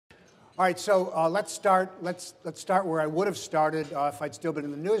All right, so let's start where I would have started if I'd still been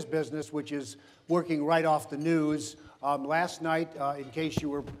in the news business, which is working right off the news. Last night, in case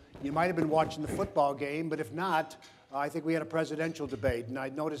you might have been watching the football game, but if not, I think we had a presidential debate, and I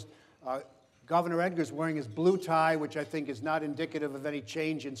noticed Governor Edgar's wearing his blue tie, which I think is not indicative of any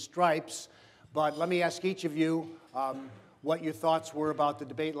change in stripes. But let me ask each of you what your thoughts were about the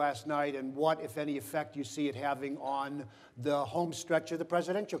debate last night and what, if any, effect you see it having on the home stretch of the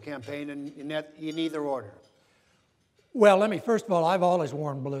presidential campaign in either order. Well, first of all, I've always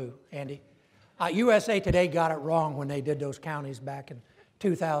worn blue, Andy. USA Today got it wrong when they did those counties back in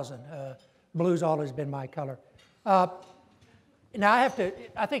 2000. Blue's always been my color. Now, I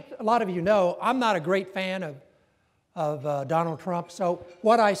think a lot of you know, I'm not a great fan of Donald Trump, so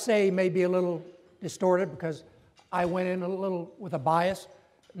what I say may be a little distorted because I went in a little with a bias,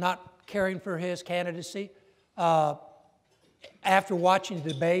 not caring for his candidacy. After watching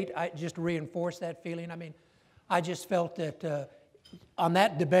the debate, I just reinforced that feeling. I just felt that on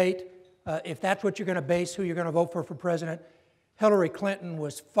that debate, if that's what you're going to base who you're going to vote for president, Hillary Clinton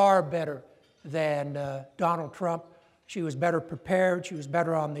was far better than Donald Trump. She was better prepared. She was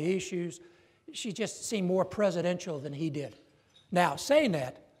better on the issues. She just seemed more presidential than he did. Now, saying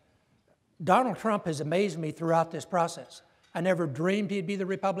that, Donald Trump has amazed me throughout this process. I never dreamed he'd be the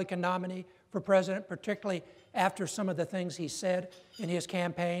Republican nominee for president, particularly after some of the things he said in his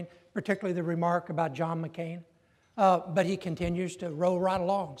campaign, particularly the remark about John McCain. But he continues to roll right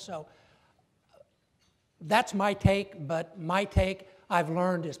along. So that's my take, but my take, I've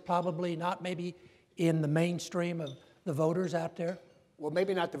learned, is probably not maybe in the mainstream of the voters out there. Well,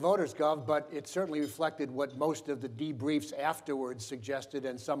 maybe not the voters, Gov, but it certainly reflected what most of the debriefs afterwards suggested,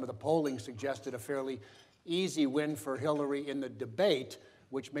 and some of the polling suggested a fairly easy win for Hillary in the debate,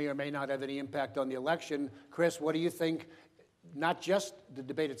 which may or may not have any impact on the election. Chris, what do you think, not just the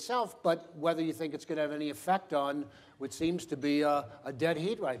debate itself, but whether you think it's going to have any effect on what seems to be a dead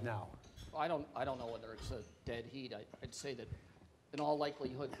heat right now? Well, I don't know whether it's a dead heat. I'd say that in all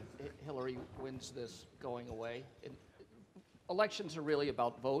likelihood, Hillary wins this going away. Elections are really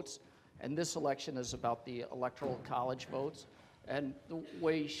about votes, and this election is about the Electoral College votes. And the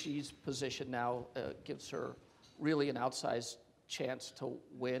way she's positioned now gives her really an outsized chance to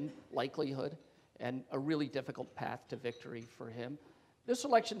win, likelihood, and a really difficult path to victory for him. This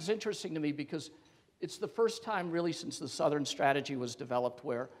election is interesting to me because it's the first time really since the Southern strategy was developed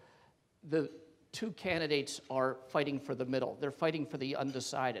where the two candidates are fighting for the middle. They're fighting for the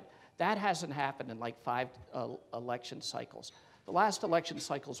undecided. That hasn't happened in like 5 election cycles. The last election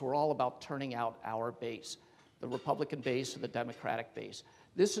cycles were all about turning out our base, the Republican base or the Democratic base.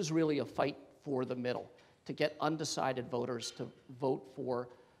 This is really a fight for the middle, to get undecided voters to vote for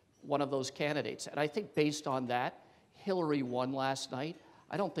one of those candidates. And I think based on that, Hillary won last night.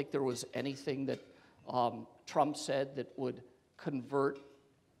 I don't think there was anything that Trump said that would convert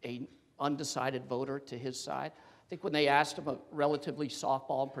an undecided voter to his side. I think when they asked him a relatively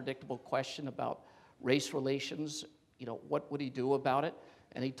softball and predictable question about race relations, what would he do about it?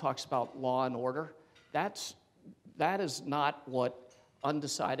 And he talks about law and order. That is not what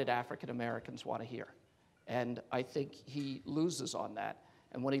undecided African Americans want to hear. And I think he loses on that.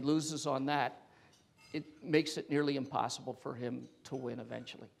 And when he loses on that, it makes it nearly impossible for him to win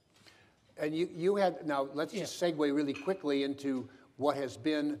eventually. And you had, now let's just segue really quickly into what has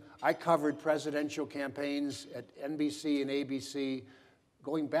been, I covered presidential campaigns at NBC and ABC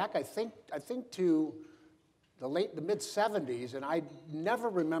going back, I think to the mid-'70s, and I never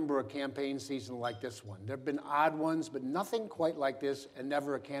remember a campaign season like this one. There have been odd ones, but nothing quite like this, and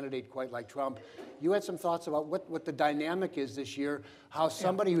never a candidate quite like Trump. You had some thoughts about what the dynamic is this year, how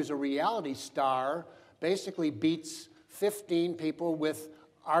somebody who's a reality star basically beats 15 people with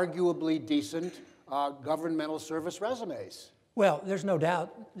arguably decent governmental service resumes. Well, there's no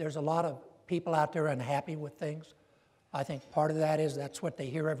doubt there's a lot of people out there unhappy with things. I think part of that is that's what they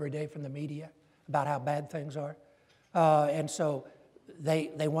hear every day from the media about how bad things are. And so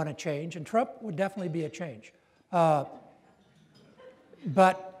they want to change, and Trump would definitely be a change. But,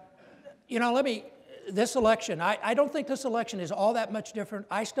 this election, I don't think this election is all that much different.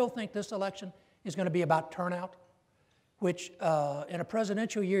 I still think this election is going to be about turnout, which in a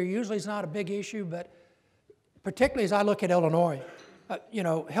presidential year usually is not a big issue, but particularly as I look at Illinois,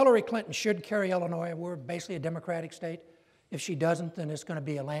 Hillary Clinton should carry Illinois. We're basically a Democratic state. If she doesn't, then it's going to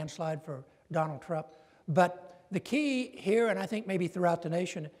be a landslide for Donald Trump. But the key here, and I think maybe throughout the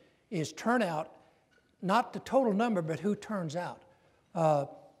nation, is turnout, not the total number, but who turns out.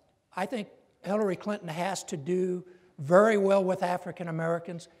 I think Hillary Clinton has to do very well with African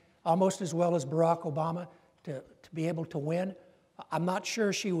Americans, almost as well as Barack Obama, to be able to win. I'm not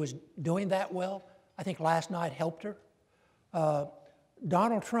sure she was doing that well. I think last night helped her.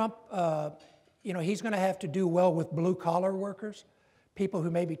 Donald Trump, he's going to have to do well with blue-collar workers, people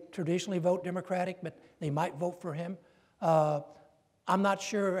who maybe traditionally vote Democratic, but they might vote for him. I'm not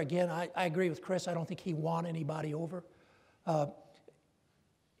sure, again, I agree with Chris, I don't think he won anybody over.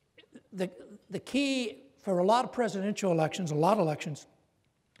 The key for a lot of presidential elections, a lot of elections,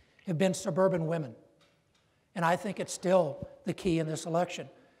 have been suburban women. And I think it's still the key in this election.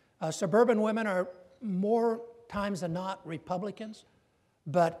 Suburban women are more times than not Republicans,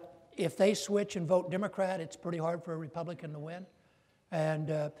 but if they switch and vote Democrat, it's pretty hard for a Republican to win.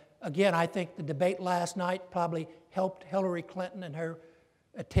 And again, I think the debate last night probably helped Hillary Clinton in her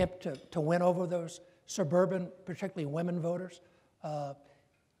attempt to win over those suburban, particularly women voters.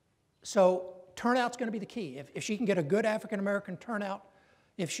 So turnout's going to be the key. If she can get a good African-American turnout,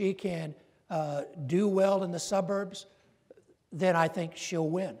 if she can do well in the suburbs, then I think she'll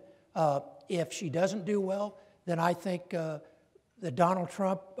win. If she doesn't do well, then I think that Donald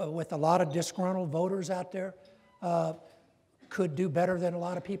Trump, with a lot of disgruntled voters out there, could do better than a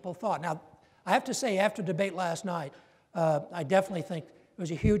lot of people thought. Now, I have to say, after the debate last night, I definitely think it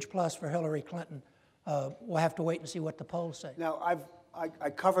was a huge plus for Hillary Clinton. We'll have to wait and see what the polls say. Now, I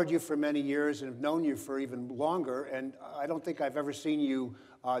covered you for many years and have known you for even longer, and I don't think I've ever seen you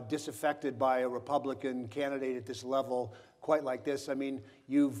disaffected by a Republican candidate at this level quite like this. I mean,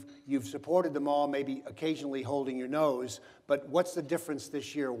 you've supported them all, maybe occasionally holding your nose, but what's the difference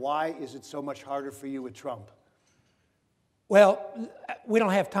this year? Why is it so much harder for you with Trump? Well, we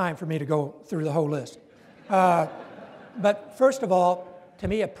don't have time for me to go through the whole list. But first of all, to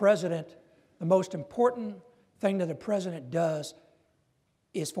me, a president, the most important thing that a president does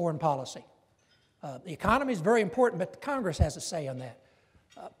is foreign policy. The economy is very important, but the Congress has a say on that.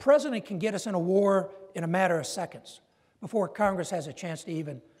 President can get us in a war in a matter of seconds before Congress has a chance to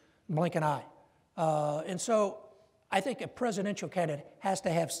even blink an eye. And so I think a presidential candidate has to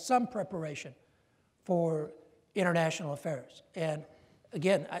have some preparation for international affairs. And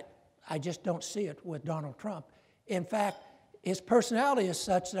again, I just don't see it with Donald Trump. In fact, his personality is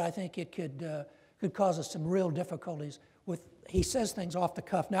such that I think it could cause us some real difficulties with, he says things off the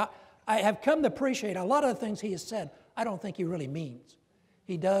cuff. Now, I have come to appreciate a lot of the things he has said, I don't think he really means.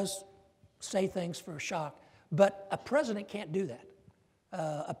 He does say things for shock, but a president can't do that.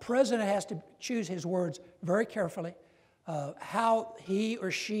 A president has to choose his words very carefully. How he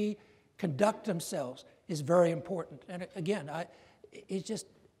or she conduct themselves is very important. And again, it just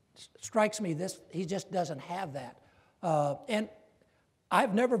strikes me he just doesn't have that. And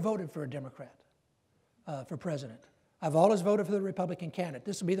I've never voted for a Democrat for president. I've always voted for the Republican candidate.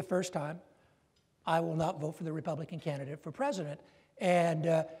 This will be the first time I will not vote for the Republican candidate for president. And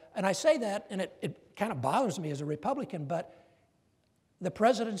I say that, and it kind of bothers me as a Republican, but the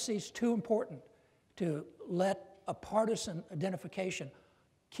presidency is too important to let a partisan identification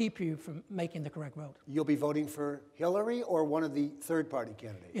keep you from making the correct vote. You'll be voting for Hillary or one of the third-party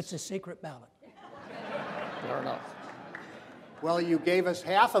candidates? It's a secret ballot. Fair enough. Well, you gave us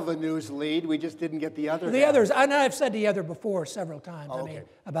half of a news lead. We just didn't get the other The half. others, and I've said the other before several times, Oh, okay.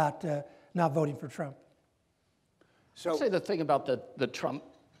 about not voting for Trump. So, I'd say the thing about the Trump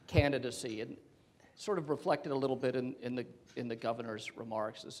candidacy, and sort of reflected a little bit in the governor's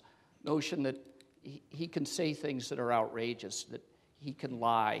remarks, this notion that he can say things that are outrageous, that he can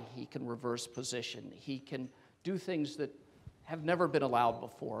lie, he can reverse position, he can do things that have never been allowed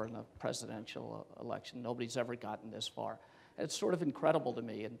before in a presidential election. Nobody's ever gotten this far. And it's sort of incredible to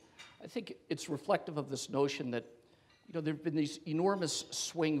me, and I think it's reflective of this notion that, there have been these enormous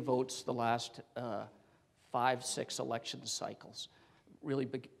swing votes the last 5-6 election cycles, really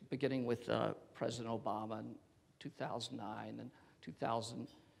beginning with President Obama in 2009 and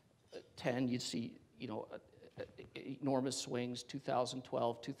 2010. You'd see, enormous swings,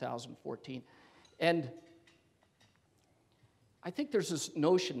 2012, 2014. And I think there's this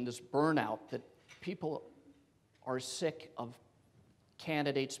notion, this burnout, that people are sick of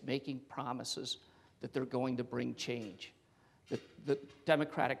candidates making promises that they're going to bring change, that the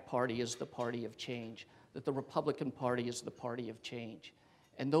Democratic Party is the party of change, that the Republican Party is the party of change.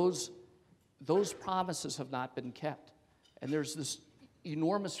 And those promises have not been kept. And there's this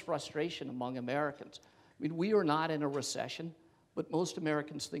enormous frustration among Americans. I mean, we are not in a recession, but most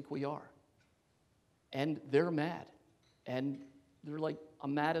Americans think we are. And they're mad. And they're like,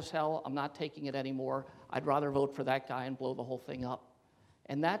 I'm mad as hell, I'm not taking it anymore, I'd rather vote for that guy and blow the whole thing up.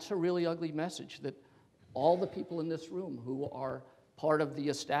 And that's a really ugly message that all the people in this room who are part of the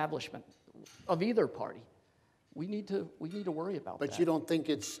establishment of either party, we need to worry about that. But you don't think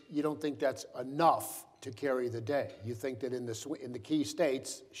that's enough to carry the day? You think that in the key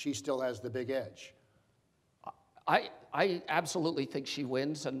states, she still has the big edge? I absolutely think she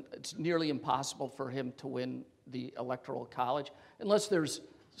wins, and it's nearly impossible for him to win the Electoral College unless there's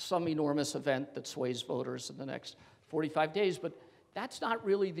some enormous event that sways voters in the next 45 days. But that's not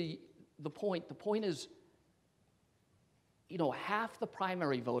really the point. The point is, you know, half the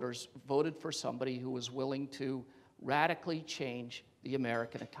primary voters voted for somebody who was willing to radically change the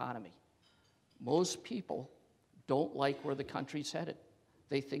American economy. Most people don't like where the country's headed.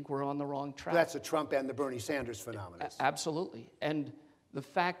 They think we're on the wrong track. That's the Trump and the Bernie Sanders phenomenon. Absolutely. And the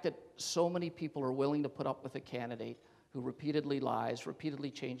fact that so many people are willing to put up with a candidate who repeatedly lies,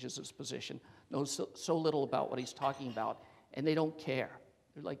 repeatedly changes his position, knows so little about what he's talking about, and they don't care.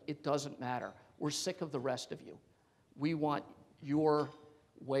 They're like, it doesn't matter. We're sick of the rest of you. We want your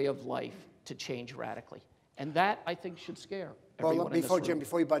way of life to change radically. And that, I think, should scare everyone in this room. Jim,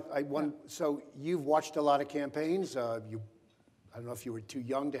 before you, so you've watched a lot of campaigns. I don't know if you were too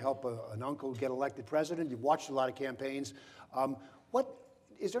young to help an uncle get elected president. You've watched a lot of campaigns.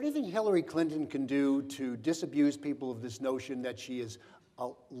 Is there anything Hillary Clinton can do to disabuse people of this notion that she is a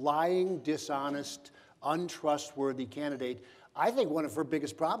lying, dishonest, untrustworthy candidate? I think one of her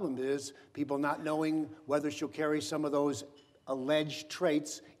biggest problems is people not knowing whether she'll carry some of those alleged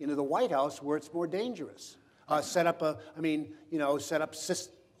traits into the White House where it's more dangerous. Set up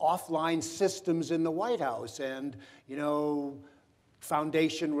offline systems in the White House and,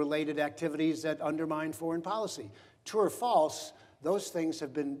 foundation-related activities that undermine foreign policy. True or false, those things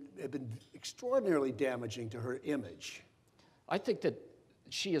have been extraordinarily damaging to her image. I think that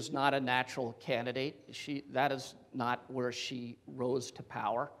she is not a natural candidate. That is not where she rose to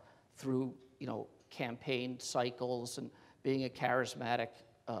power through, campaign cycles and being a charismatic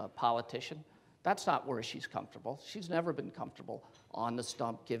politician. That's not where she's comfortable. She's never been comfortable on the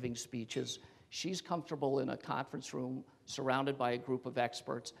stump giving speeches. She's comfortable in a conference room surrounded by a group of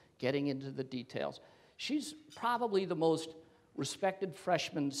experts, getting into the details. She's probably the most respected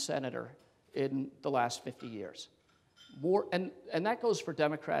freshman senator in the last 50 years. And that goes for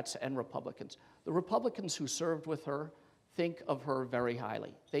Democrats and Republicans. The Republicans who served with her think of her very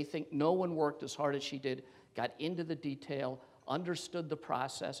highly. They think no one worked as hard as she did, got into the detail, understood the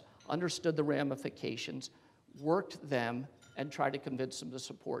process, understood the ramifications, worked them, and tried to convince them to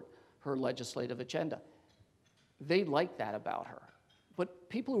support her legislative agenda. They like that about her. But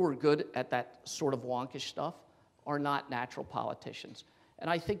people who are good at that sort of wonkish stuff are not natural politicians. And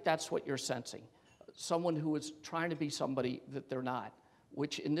I think that's what you're sensing. Someone who is trying to be somebody that they're not,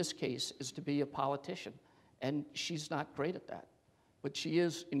 which in this case is to be a politician. And she's not great at that. But she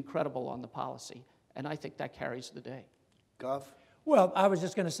is incredible on the policy, and I think that carries the day. Gov? Well, I was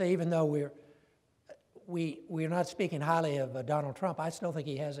just going to say, even though we're not speaking highly of Donald Trump, I still think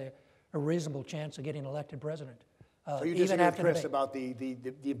he has a reasonable chance of getting elected president. So you disagree with Chris about the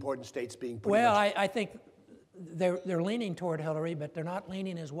important states being pretty Well, much... I think they're leaning toward Hillary, but they're not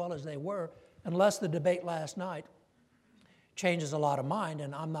leaning as well as they were, unless the debate last night changes a lot of mind,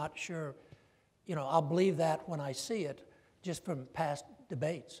 and I'm not sure, I'll believe that when I see it, just from past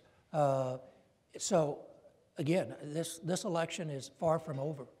debates. So, again, this election is far from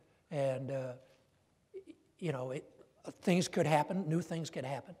over, and, things could happen, new things could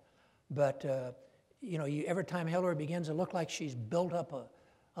happen, but, every time Hillary begins to look like she's built up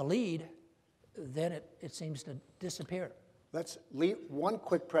a lead, then it seems to disappear. Let's leave one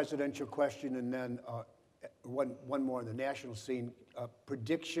quick presidential question and then one more on the national scene.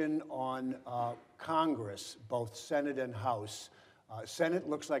 Prediction on Congress, both Senate and House. Senate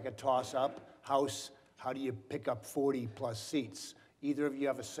looks like a toss-up. House, how do you pick up 40-plus seats? Either of you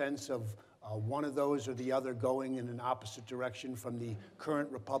have a sense of one of those or the other going in an opposite direction from the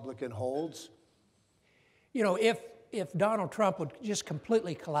current Republican holds? If Donald Trump would just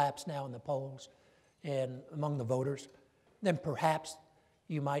completely collapse now in the polls and among the voters, then perhaps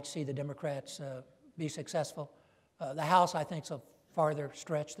you might see the Democrats be successful. The House, I think, is a farther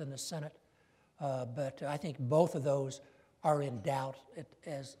stretch than the Senate, but I think both of those are in doubt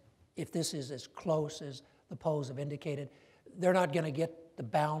as if this is as close as the polls have indicated. They're not going to get the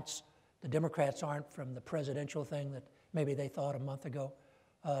bounce. The Democrats aren't from the presidential thing that maybe they thought a month ago.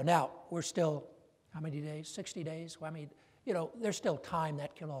 Now, we're still, how many days? 60 days? Well, there's still time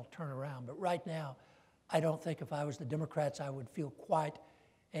that can all turn around. But right now, I don't think if I was the Democrats, I would feel quite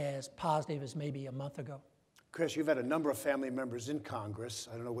as positive as maybe a month ago. Chris, you've had a number of family members in Congress.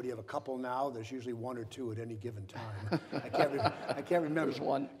 I don't know, what do you have, a couple now? There's usually one or two at any given time. I can't remember. There's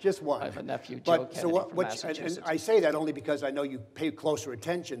one. Just one. I have a nephew, Joe But Kennedy, so from and Massachusetts. I say that only because I know you pay closer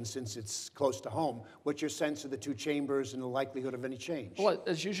attention since it's close to home. What's your sense of the two chambers and the likelihood of any change? Well,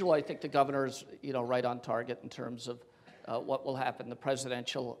 as usual, I think the governor's, right on target in terms of what will happen, the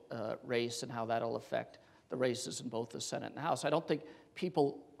presidential race and how that'll affect the races in both the Senate and the House. I don't think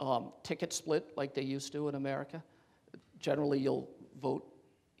people ticket split like they used to in America. Generally, you'll vote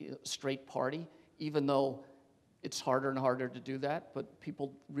straight party, even though it's harder and harder to do that, but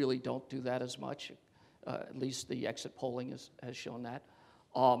people really don't do that as much. At least the exit polling has shown that.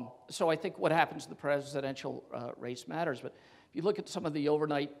 So I think what happens in the presidential race matters. But if you look at some of the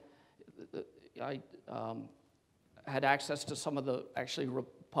overnight, I had access to some of the actually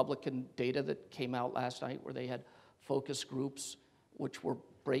Republican data that came out last night, where they had focus groups which were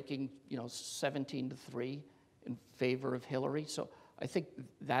breaking, 17-3 in favor of Hillary. So I think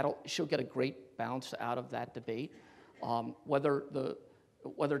she'll get a great bounce out of that debate.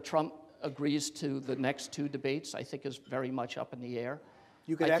 Whether Trump agrees to the next two debates, I think, is very much up in the air.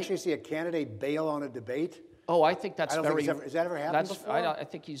 You could actually see a candidate bail on a debate? Oh, I think that's I don't very. think has that ever happened before? I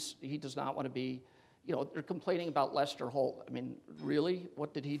think he does not want to be. They're complaining about Lester Holt. I mean, really,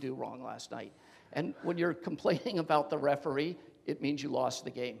 what did he do wrong last night? And when you're complaining about the referee, it means you lost the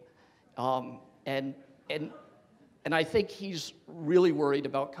game. And I think he's really worried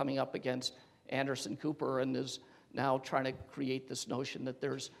about coming up against Anderson Cooper, and is now trying to create this notion that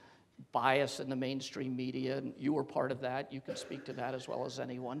there's bias in the mainstream media, and you were part of that. You can speak to that as well as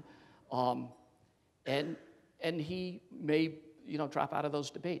anyone. And he may, drop out of those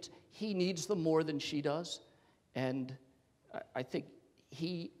debates. He needs them more than she does, and I think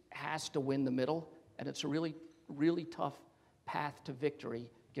he has to win the middle, and it's a really, really tough path to victory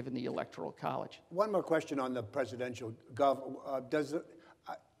given the Electoral College. One more question on the presidential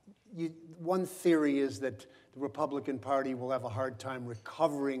one theory is that the Republican Party will have a hard time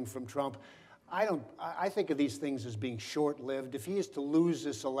recovering from Trump. I think of these things as being short-lived. If he is to lose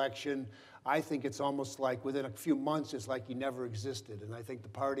this election, I think it's almost like within a few months, it's like he never existed. And I think the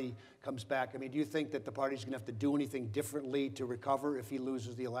party comes back. I mean, do you think that the party's going to have to do anything differently to recover if he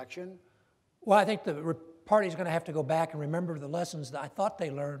loses the election? Well, I think the party's going to have to go back and remember the lessons that I thought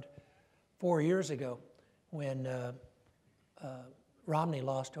they learned 4 years ago when Romney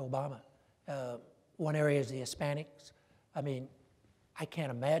lost to Obama. One area is the Hispanics. I mean, I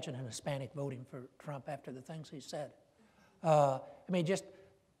can't imagine an Hispanic voting for Trump after the things he said.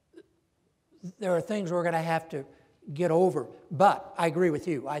 There are things we're going to have to get over. But I agree with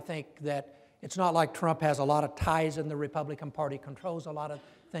you. I think that it's not like Trump has a lot of ties in the Republican Party, controls a lot of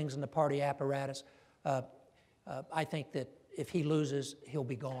things in the party apparatus. I think that if he loses, he'll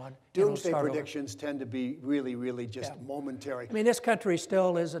be gone. Doomsday predictions tend to be really, really just momentary. I mean, this country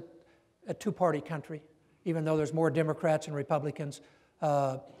still is a two-party country, even though there's more Democrats and Republicans.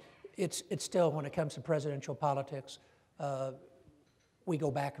 It's still, when it comes to presidential politics, we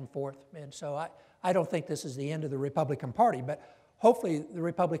go back and forth. And so I don't think this is the end of the Republican Party, but hopefully the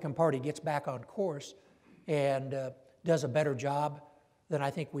Republican Party gets back on course and does a better job than I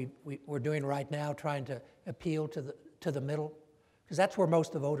think we're doing right now, trying to appeal to the middle, because that's where most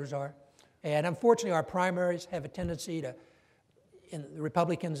of the voters are. And unfortunately, our primaries have a tendency to, in the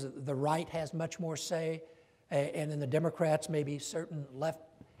Republicans, the right has much more say, and in the Democrats, maybe certain left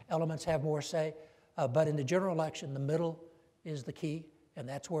elements have more say. But in the general election, the middle is the key, and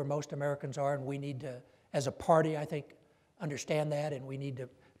that's where most Americans are, and we need to, as a party, I think, understand that, and we need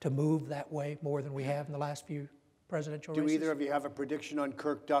to move that way more than we have in the last few presidential races. Do either of you have a prediction on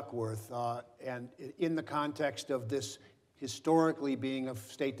Kirk Duckworth, and in the context of this historically being a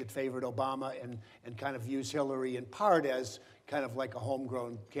state that favored Obama and kind of views Hillary in part as kind of like a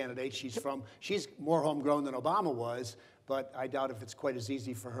homegrown candidate? She's more homegrown than Obama was, but I doubt if it's quite as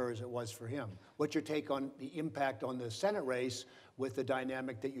easy for her as it was for him. What's your take on the impact on the Senate race with the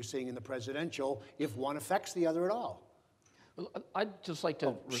dynamic that you're seeing in the presidential, if one affects the other at all? Well, I'd just like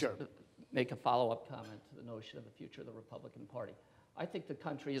to Sure. make a follow-up comment to the notion of the future of the Republican Party. I think the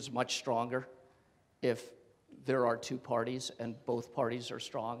country is much stronger if there are two parties and both parties are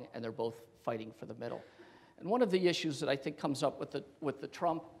strong and they're both fighting for the middle. And one of the issues that I think comes up with the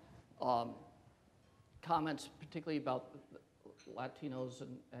Trump comments, particularly about Latinos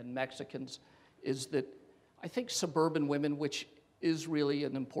and Mexicans, is that I think suburban women, which is really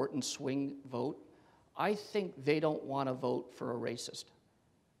an important swing vote, I think they don't want to vote for a racist.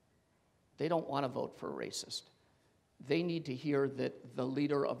 They don't want to vote for a racist. They need to hear that the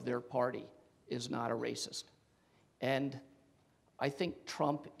leader of their party is not a racist. And I think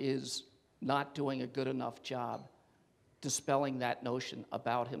Trump is not doing a good enough job dispelling that notion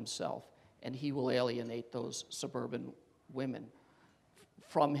about himself, and he will alienate those suburban women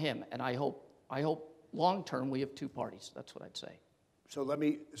from him. And I hope long term we have two parties. That's what I'd say. So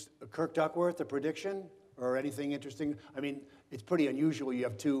Kirk Duckworth, a prediction or anything interesting? I mean, it's pretty unusual. You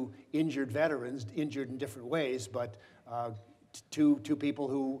have two injured veterans, injured in different ways, but two people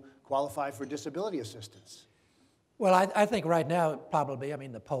who qualify for disability assistance. Well, I think right now, probably, I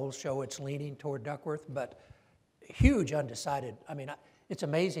mean, the polls show it's leaning toward Duckworth, but huge undecided. I mean, it's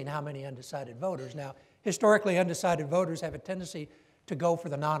amazing how many undecided voters. Now, historically, undecided voters have a tendency to go for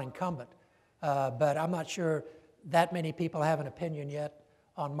the non-incumbent, but I'm not sure that many people have an opinion yet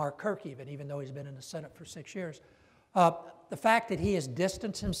on Mark Kirk even though he's been in the Senate for 6 years. The fact that he has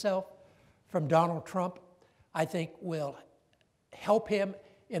distanced himself from Donald Trump, I think will help him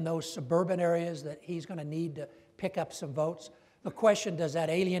in those suburban areas that he's going to need to pick up some votes. The question, does that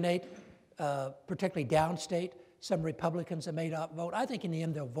alienate, particularly downstate, some Republicans that may not vote? I think in the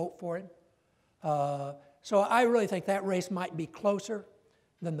end they'll vote for him. So I really think that race might be closer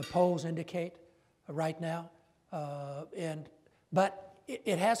than the polls indicate right now. But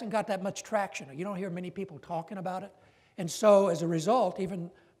it hasn't got that much traction. You don't hear many people talking about it. And so as a result,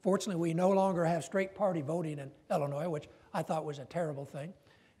 even fortunately, we no longer have straight party voting in Illinois, which I thought was a terrible thing,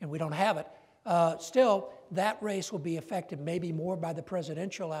 and we don't have it. Still, that race will be affected maybe more by the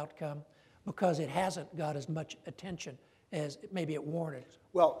presidential outcome because it hasn't got as much attention as maybe it warranted.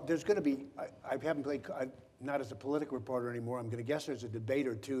 Well, there's going to be, I haven't played, not as a political reporter anymore, I'm going to guess there's a debate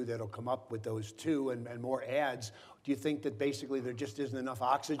or two that'll come up with those two and more ads. Do you think that basically there just isn't enough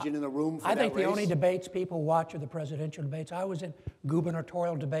oxygen in the room for that race? I think the only debates people watch are the presidential debates. I was in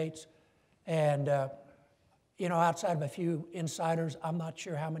gubernatorial debates, and outside of a few insiders, I'm not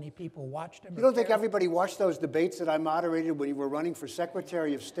sure how many people watched them. You don't think everybody watched those debates that I moderated when you were running for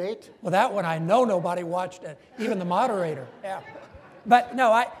Secretary of State? Well, that one I know nobody watched it, even the moderator. Yeah. But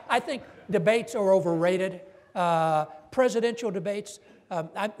no, I think debates are overrated. Presidential debates,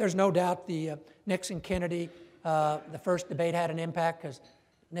 there's no doubt the Nixon-Kennedy, the first debate had an impact because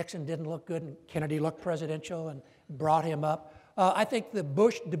Nixon didn't look good and Kennedy looked presidential and brought him up. I think the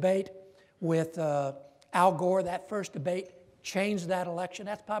Bush debate with Al Gore, that first debate, changed that election.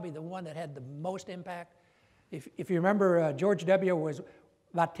 That's probably the one that had the most impact. If you remember, George W. was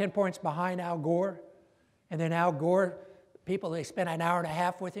about 10 points behind Al Gore, and then Al Gore, they spent an hour and a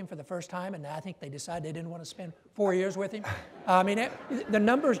half with him for the first time, and I think they decided they didn't want to spend 4 years with him. I mean, the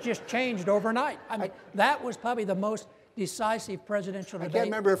numbers just changed overnight. I mean, that was probably the most decisive presidential debate. I can't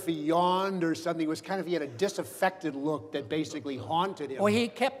remember if he yawned or something. It was he had a disaffected look that basically haunted him. Well,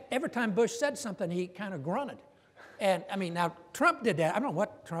 every time Bush said something, he kind of grunted. And I mean, now Trump did that. I don't know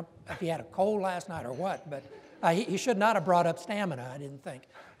what Trump, if he had a cold last night or what, but he should not have brought up stamina, I didn't think,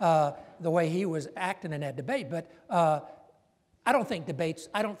 the way he was acting in that debate. But I don't think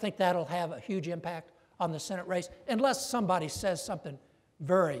that'll have a huge impact on the Senate race unless somebody says something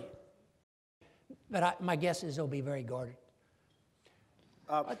very. But my guess is it'll be very guarded.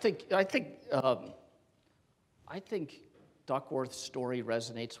 I think Duckworth's story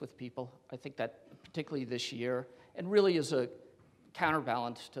resonates with people. I think that particularly this year, and really is a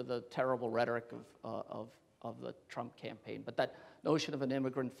counterbalance to the terrible rhetoric of the Trump campaign. But that notion of an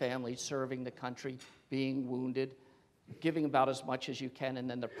immigrant family serving the country, being wounded, giving about as much as you can, and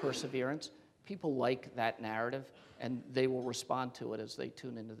then the perseverance. People like that narrative, and they will respond to it as they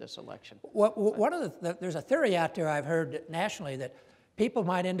tune into this election. There's a theory out there I've heard nationally that people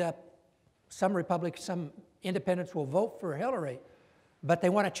might end up, some Republicans, some independents will vote for Hillary, but they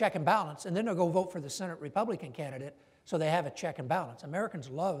want a check and balance, and then they'll go vote for the Senate Republican candidate, so they have a check and balance. Americans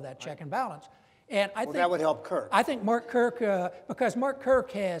love that check and balance. And I think that would help Kirk. I think Mark Kirk, because Mark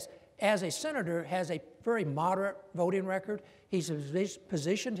Kirk has, as a senator, has a very moderate voting record. He's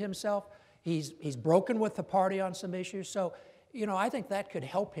positioned himself. He's broken with the party on some issues. So, I think that could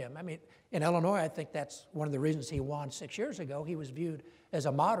help him. I mean, in Illinois, I think that's one of the reasons he won 6 years ago. He was viewed as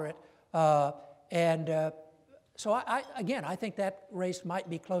a moderate. So I think that race might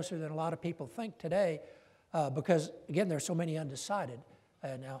be closer than a lot of people think today because, again, there's so many undecided.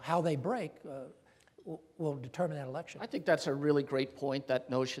 Now, how they break will determine that election. I think that's a really great point,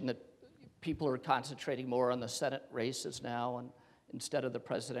 that notion that people are concentrating more on the Senate races now and instead of the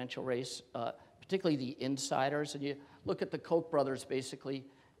presidential race, particularly the insiders. And you look at the Koch brothers basically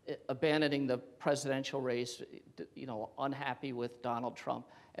abandoning the presidential race, unhappy with Donald Trump,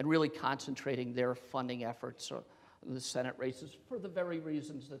 and really concentrating their funding efforts on the Senate races for the very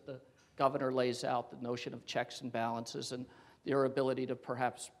reasons that the governor lays out, the notion of checks and balances and their ability to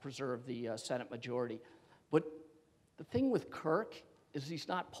perhaps preserve the Senate majority. But the thing with Kirk is he's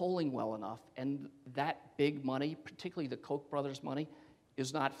not polling well enough, and that big money, particularly the Koch brothers' money,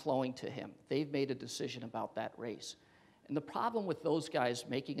 is not flowing to him. They've made a decision about that race. And the problem with those guys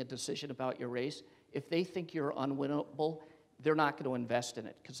making a decision about your race, if they think you're unwinnable, they're not going to invest in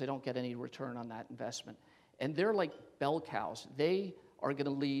it because they don't get any return on that investment. And they're like bell cows. They are going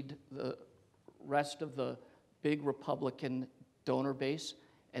to lead the rest of the big Republican donor base,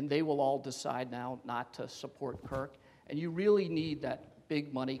 and they will all decide now not to support Kirk. And you really need that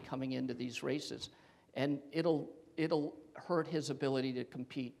big money coming into these races. And it'll hurt his ability to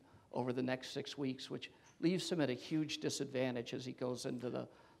compete over the next 6 weeks, which leaves him at a huge disadvantage as he goes into the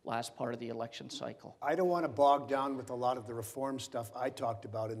last part of the election cycle. I don't want to bog down with a lot of the reform stuff I talked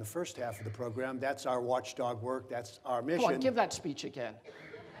about in the first half of the program. That's our watchdog work. That's our mission. Come on, give that speech again.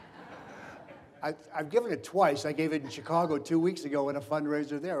 I've given it twice. I gave it in Chicago 2 weeks ago in a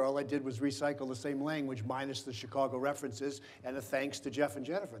fundraiser there. All I did was recycle the same language minus the Chicago references and a thanks to Jeff and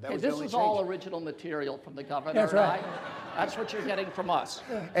Jennifer. That was the only This is change. all original material from the governor. That's right. That's what you're getting from us.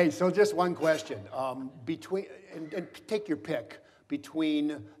 Hey, so just one question. And take your pick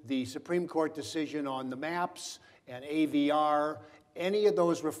between the Supreme Court decision on the maps and AVR, any of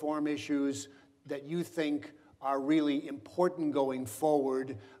those reform issues that you think are really important going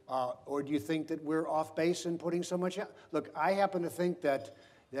forward, or do you think that we're off base in putting so much out? Look, I happen to think that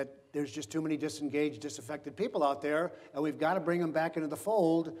there's just too many disengaged, disaffected people out there, and we've got to bring them back into the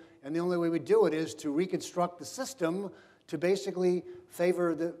fold, and the only way we do it is to reconstruct the system to basically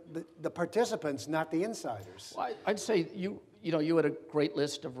favor the participants, not the insiders. Well, I'd say you had a great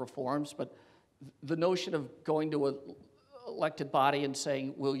list of reforms, but the notion of going to an elected body and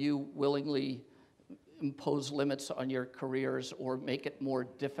saying, will you willingly impose limits on your careers or make it more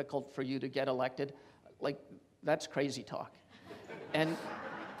difficult for you to get elected, like, that's crazy talk. And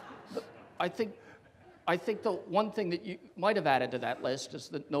I think the one thing that you might have added to that list is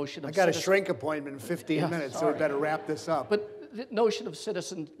the notion of I got a shrink appointment in 15 minutes, so we better wrap this up. But the notion of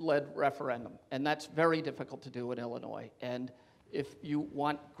citizen-led referendum, and that's very difficult to do in Illinois. And if you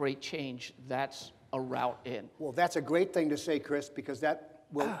want great change, that's a route in. Well, that's a great thing to say, Chris, because that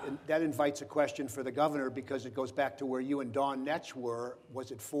invites a question for the governor, because it goes back to where you and Dawn Netsch were,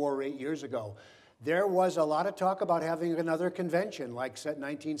 was it 4 or 8 years ago? There was a lot of talk about having another convention like set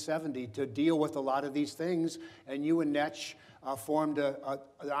 1970 to deal with a lot of these things, and you and Netsch formed an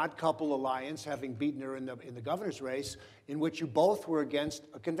odd couple alliance, having beaten her in the governor's race, in which you both were against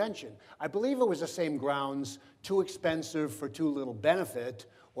a convention. I believe it was the same grounds: too expensive for too little benefit,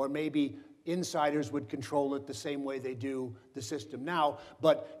 or maybe insiders would control it the same way they do the system now.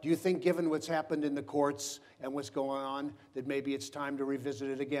 But do you think, given what's happened in the courts and what's going on, that maybe it's time to revisit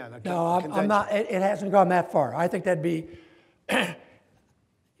it again? No, I'm not. It hasn't gone that far. I think that'd be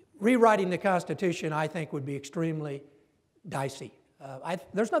rewriting the Constitution. I think would be extremely dicey.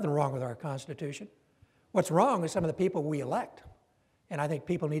 There's nothing wrong with our Constitution. What's wrong is some of the people we elect, and I think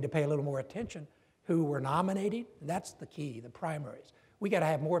people need to pay a little more attention who we're nominating. That's the key. The primaries. We got to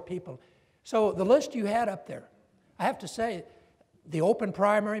have more people. So the list you had up there, I have to say, the open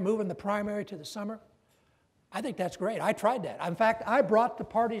primary, moving the primary to the summer, I think that's great. I tried that. In fact, I brought the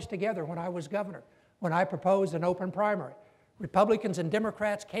parties together when I was governor, when I proposed an open primary. Republicans and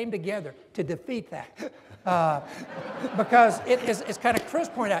Democrats came together to defeat that. Because it's kind of, Chris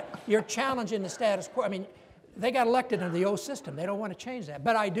pointed out, you're challenging the status quo. I mean, they got elected into the old system. They don't want to change that.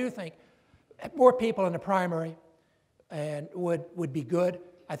 But I do think more people in the primary and would be good.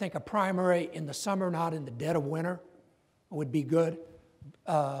 I think a primary in the summer, not in the dead of winter, would be good.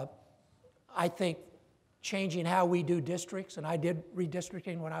 I think changing how we do districts, and I did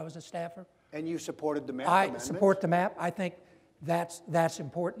redistricting when I was a staffer. And you supported the map amendment? I support the map. I think that's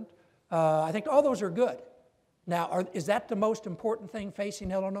important. I think all those are good. Now, is that the most important thing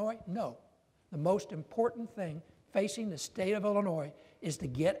facing Illinois? No. The most important thing facing the state of Illinois is to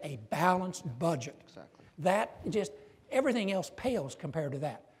get a balanced budget. Exactly. That just, everything else pales compared to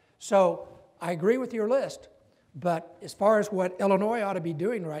that. So I agree with your list, but as far as what Illinois ought to be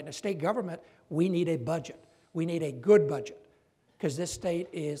doing right now, state government, we need a budget. We need a good budget, because this state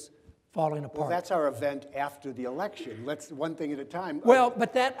is falling apart. Well, that's our event after the election. Let's one thing at a time. Well,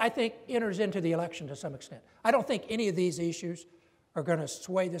 but that, I think, enters into the election to some extent. I don't think any of these issues are going to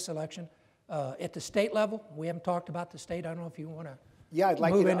sway this election. At the state level, we haven't talked about the state. I don't know if you want to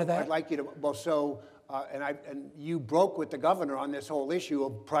move into that. I'd like you to, well, so, and you broke with the governor on this whole issue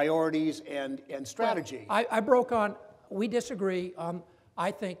of priorities and strategy. Well, I broke on, we disagree.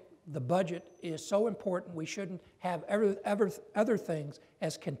 I think the budget is so important, we shouldn't have other things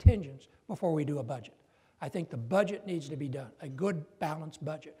as contingents before we do a budget. I think the budget needs to be done, a good balanced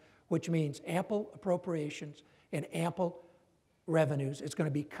budget, which means ample appropriations and ample revenues. It's going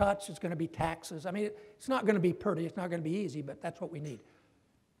to be cuts. It's going to be taxes. I mean, it's not going to be pretty. It's not going to be easy, but that's what we need.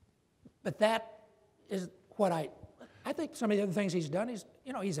 But that is what I think some of the other things he's done,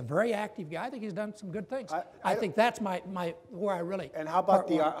 he's a very active guy. I think he's done some good things. I think that's where I really. And how about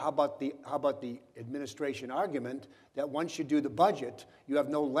the administration argument that once you do the budget, you have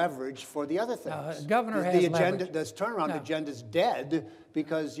no leverage for the other things? Governor has leverage. This turnaround agenda is dead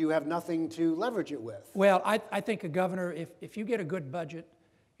because you have nothing to leverage it with. Well, I think a governor, if you get a good budget,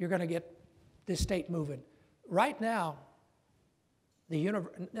 you're going to get this state moving. Right now,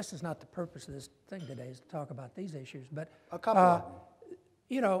 this is not the purpose of this thing today, is to talk about these issues, but a couple of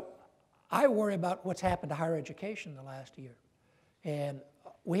them. I worry about what's happened to higher education the last year. And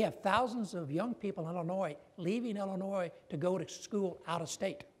we have thousands of young people in Illinois leaving Illinois to go to school out of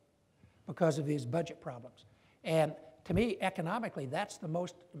state because of these budget problems. And to me, economically, that's the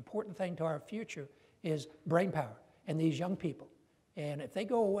most important thing to our future is brain power and these young people. And if they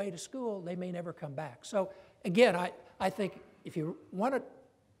go away to school, they may never come back. So again, I think if you want to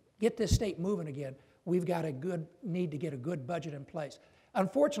get this state moving again, we've got need to get a good budget in place.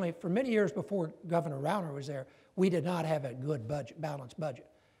 Unfortunately, for many years before Governor Rauner was there, we did not have a good balanced budget.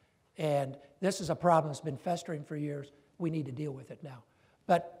 And this is a problem that's been festering for years. We need to deal with it now.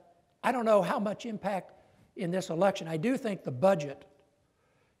 But I don't know how much impact in this election. I do think the budget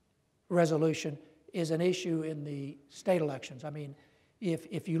resolution is an issue in the state elections. I mean,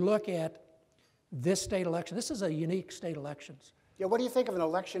 if you look at this state election, this is a unique state elections. Yeah, what do you think of an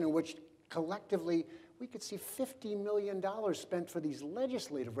election in which collectively we could see $50 million spent for these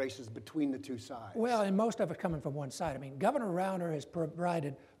legislative races between the two sides? Well, and most of it coming from one side. I mean, Governor Rauner has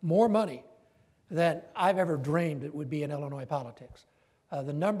provided more money than I've ever dreamed it would be in Illinois politics.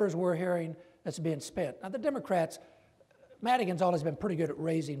 The numbers we're hearing that's being spent. Now, the Democrats, Madigan's always been pretty good at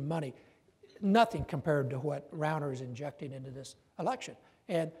raising money. Nothing compared to what Rauner is injecting into this election.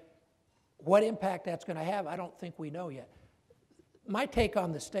 And what impact that's going to have, I don't think we know yet. My take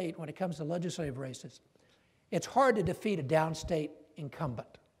on the state when it comes to legislative races, it's hard to defeat a downstate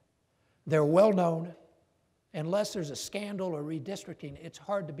incumbent. They're well known. Unless there's a scandal or redistricting, it's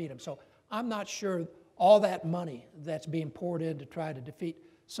hard to beat them. So I'm not sure all that money that's being poured in to try to defeat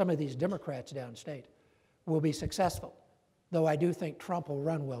some of these Democrats downstate will be successful. Though I do think Trump will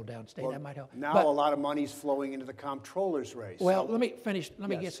run well downstate. Well, that might help. Now a lot of money's flowing into the comptroller's race. Well, let me finish. Let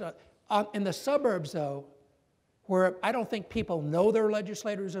me get started. In the suburbs, though, where I don't think people know their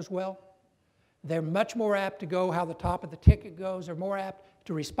legislators as well, they're much more apt to go how the top of the ticket goes. They're more apt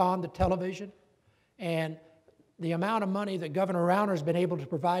to respond to television. And the amount of money that Governor Rauner has been able to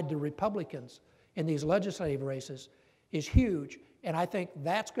provide to Republicans in these legislative races is huge. And I think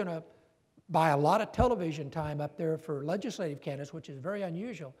that's going to buy a lot of television time up there for legislative candidates, which is very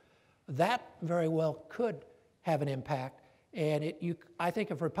unusual. That very well could have an impact. And I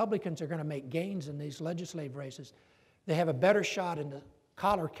think if Republicans are going to make gains in these legislative races, they have a better shot in the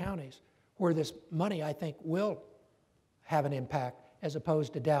collar counties where this money, I think, will have an impact as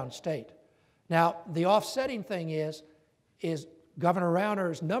opposed to downstate. Now, the offsetting thing is Governor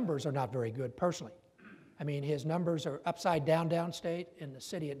Rauner's numbers are not very good personally. I mean, his numbers are upside down downstate. In the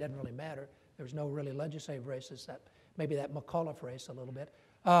city, it doesn't really matter. There's no really legislative races, maybe that McAuliffe race a little bit.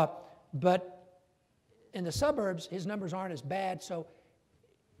 But in the suburbs, his numbers aren't as bad, so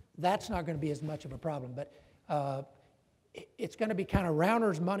that's not going to be as much of a problem. But it's going to be kind of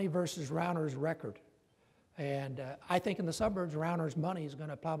Rauner's money versus Rauner's record. And I think in the suburbs, Rauner's money is going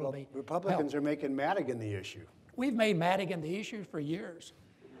to probably Republicans are making Madigan the issue. We've made Madigan the issue for years.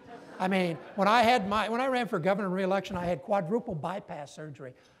 I mean, when I ran for governor re-election, I had quadruple bypass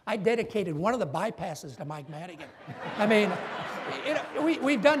surgery. I dedicated one of the bypasses to Mike Madigan. I mean,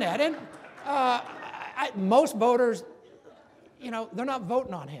 we've done that. And most voters, they're not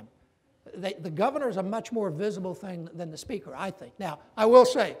voting on him. The governor is a much more visible thing than the speaker, I think. Now, I will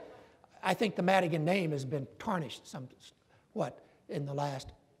say, I think the Madigan name has been tarnished in the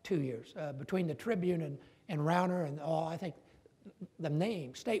last 2 years. Between the Tribune and Rauner and all, I think the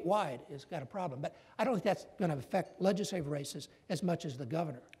name statewide has got a problem. But I don't think that's going to affect legislative races as much as the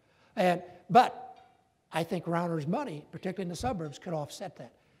governor. But I think Rauner's money, particularly in the suburbs, could offset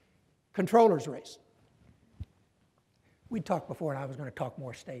that. Controller's race. We talked before, and I was going to talk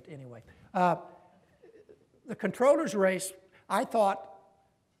more state anyway. The controller's race, I thought,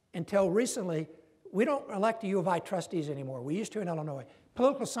 until recently, we don't elect the U of I trustees anymore. We used to in Illinois.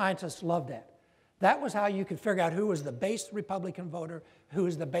 Political scientists loved that. That was how you could figure out who was the base Republican voter, who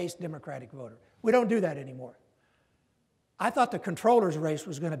was the base Democratic voter. We don't do that anymore. I thought the controller's race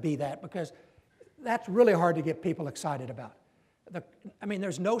was going to be that because that's really hard to get people excited about. I mean,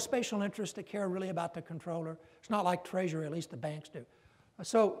 there's no special interests that care really about the controller. It's not like Treasury, at least the banks do.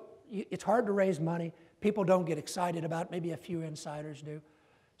 So it's hard to raise money. People don't get excited about it. Maybe a few insiders do.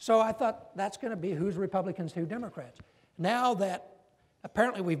 So I thought that's going to be who's Republicans, who Democrats. Now that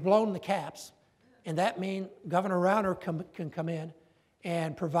apparently we've blown the caps, and that means Governor Rauner can come in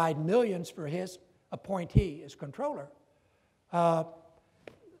and provide millions for his appointee as controller.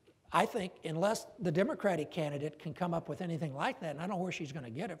 I think unless the Democratic candidate can come up with anything like that, and I don't know where she's going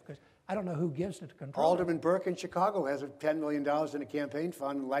to get it because I don't know who gives it to controller. Alderman Burke in Chicago has $10 million in a campaign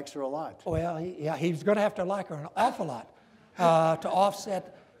fund and likes her a lot. Well, he's going to have to like her an awful lot to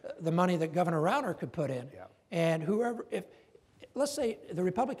offset the money that Governor Rauner could put in. Yeah. And whoever, let's say the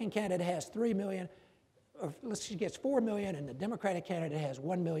Republican candidate has $3 million, or let's say she gets $4 million, and the Democratic candidate has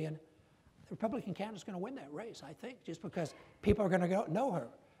 $1 million. The Republican candidate's going to win that race, I think, just because people are going to know her.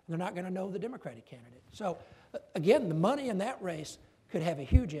 They're not going to know the Democratic candidate. So, again, the money in that race could have a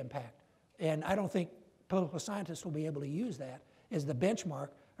huge impact. And I don't think political scientists will be able to use that as the benchmark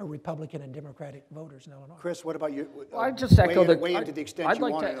of Republican and Democratic voters in Illinois. Chris, what about you? Well, I just echo weigh into the extent I'd you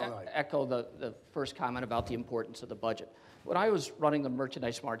like want to in Illinois. echo the first comment about the importance of the budget. When I was running the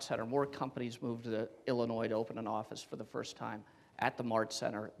Merchandise Mart Center, more companies moved to Illinois to open an office for the first time at the Mart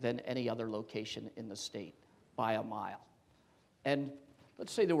Center than any other location in the state by a mile. And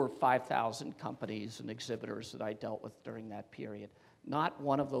let's say there were 5,000 companies and exhibitors that I dealt with during that period. Not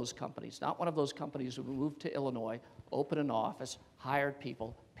one of those companies who moved to Illinois, opened an office, hired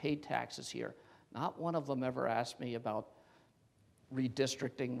people, paid taxes here. Not one of them ever asked me about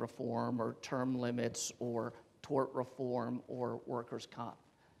redistricting reform or term limits or tort reform or workers' comp.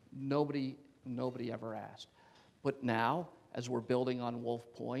 Nobody ever asked. But now, as we're building on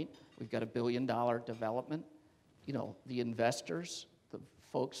Wolf Point, we've got $1 billion development. You know, the investors, the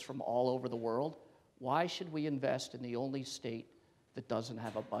folks from all over the world, why should we invest in the only state that doesn't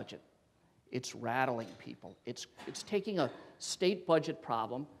have a budget? It's rattling people. It's taking a state budget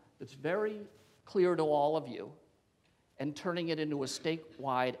problem that's very clear to all of you and turning it into a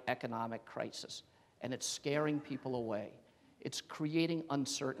statewide economic crisis. And it's scaring people away. It's creating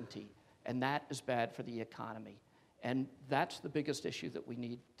uncertainty, and that is bad for the economy. And that's the biggest issue that we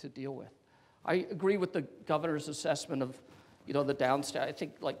need to deal with. I agree with the governor's assessment of, you know, the downside. I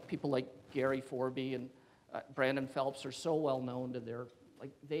think like people like Gary Forby and Brandon Phelps are so well known to their,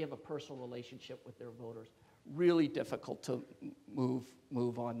 like they have a personal relationship with their voters. Really difficult to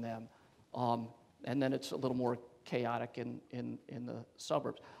move on them. And then it's a little more chaotic in the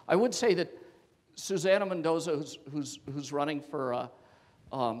suburbs. I would say that Susana Mendoza, who's running for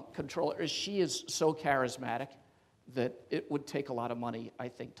controller, she is so charismatic that it would take a lot of money, I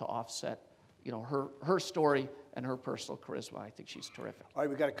think, to offset, you know, her story and her personal charisma. I think she's terrific. All right,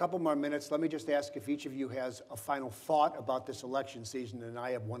 we've got a couple more minutes. Let me just ask if each of you has a final thought about this election season, and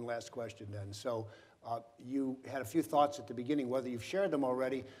I have one last question then. So you had a few thoughts at the beginning, whether you've shared them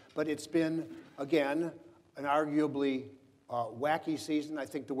already, but it's been, again, an arguably wacky season. I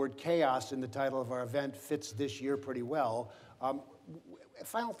think the word chaos in the title of our event fits this year pretty well.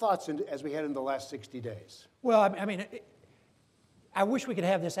 Final thoughts as we head into the last 60 days. Well, I mean, I wish we could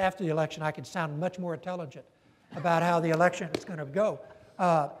have this after the election. I could sound much more intelligent about how the election is going to go.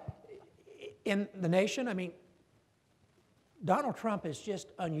 In the nation, I mean, Donald Trump is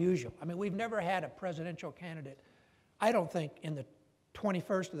just unusual. I mean, we've never had a presidential candidate, I don't think, in the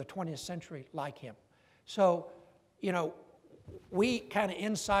 21st or the 20th century like him. So, you know, we kind of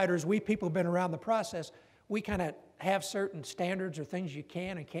insiders, we people who've been around the process, we kind of have certain standards or things you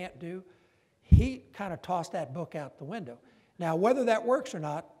can and can't do. He kind of tossed that book out the window. Now, whether that works or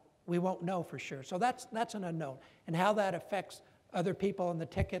not, we won't know for sure. So that's an unknown. And how that affects other people on the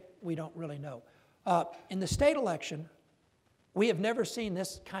ticket, we don't really know. In the state election, we have never seen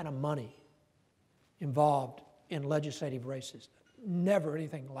this kind of money involved in legislative races. Never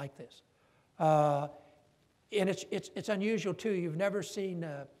anything like this. And it's unusual, too. You've never seen,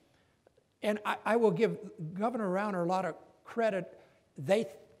 and I will give Governor Rauner a lot of credit.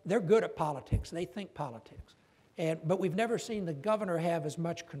 They're good at politics. They think politics. But we've never seen the governor have as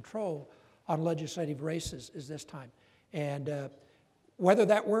much control on legislative races as this time. And whether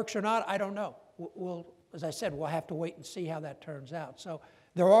that works or not, I don't know. As I said, we'll have to wait and see how that turns out. So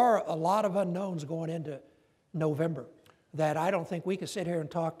there are a lot of unknowns going into November that I don't think we can sit here and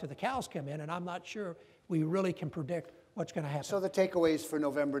talk till the cows come in, and I'm not sure we really can predict what's going to happen. So the takeaways for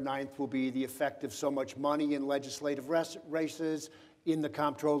November 9th will be the effect of so much money in legislative races, in the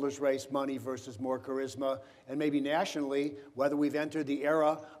comptroller's race, money versus more charisma, and maybe nationally, whether we've entered the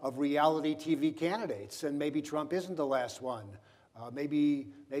era of reality TV candidates, and maybe Trump isn't the last one. Maybe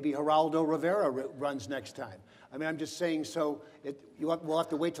Geraldo Rivera runs next time. I mean, I'm just saying, so we'll have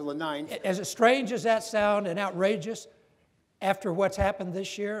to wait till the 9th. As strange as that sound and outrageous, after what's happened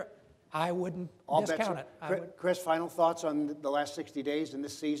this year, I wouldn't discount it. Chris, final thoughts on the last 60 days in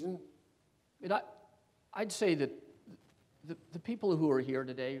this season? I mean, I'd say that the people who are here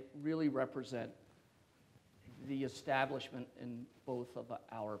today really represent the establishment in both of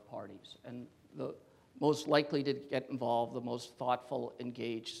our parties, and the most likely to get involved, the most thoughtful,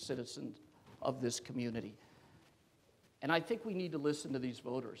 engaged citizens of this community. And I think we need to listen to these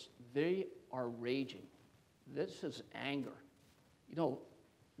voters. They are raging. This is anger. You know,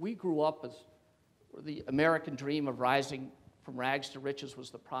 we grew up as the American dream of rising from rags to riches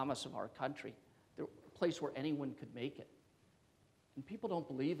was the promise of our country, a place where anyone could make it. And people don't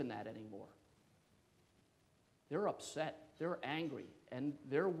believe in that anymore. They're upset, they're angry, and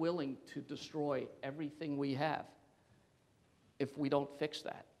they're willing to destroy everything we have if we don't fix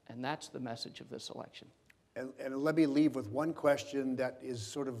that. And that's the message of this election. And let me leave with one question that is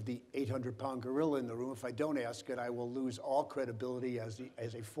sort of the 800-pound gorilla in the room. If I don't ask it, I will lose all credibility as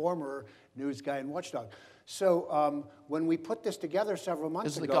a former news guy and watchdog. So when we put this together several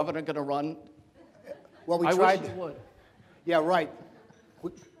months ago... Is the governor going to run? Well, we I tried... wish he would. Yeah, right.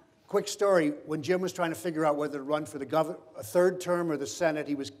 Quick story. When Jim was trying to figure out whether to run for a third term or the Senate,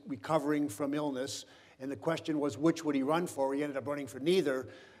 he was recovering from illness, and the question was which would he run for. He ended up running for neither.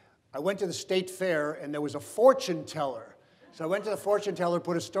 I went to the state fair, and there was a fortune teller. So I went to the fortune teller,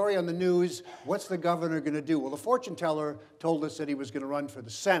 put a story on the news, what's the governor going to do? Well, the fortune teller told us that he was going to run for the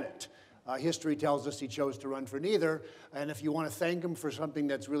Senate. History tells us he chose to run for neither, and if you want to thank him for something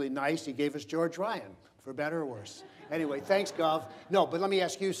that's really nice, he gave us George Ryan, for better or worse. Anyway, thanks, Gov. No, but let me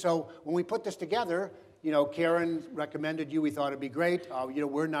ask you, so when we put this together, you know, Karen recommended you, we thought it'd be great. You know,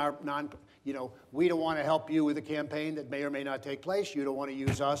 we're we don't want to help you with a campaign that may or may not take place. You don't want to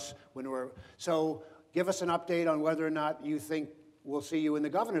use us when so give us an update on whether or not you think we'll see you in the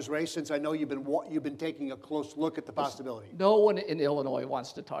governor's race, since I know you've been taking a close look at the possibility. No one in Illinois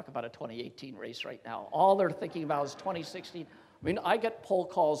wants to talk about a 2018 race right now. All they're thinking about is 2016. I mean, I get poll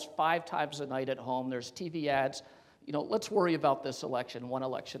calls 5 times a night at home. There's TV ads. You know, let's worry about this election, one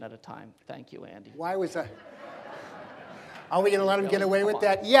election at a time. Thank you, Andy. Why was that? Are we going to let him get away with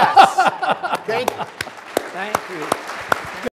that? Yes. Thank you. Thank you.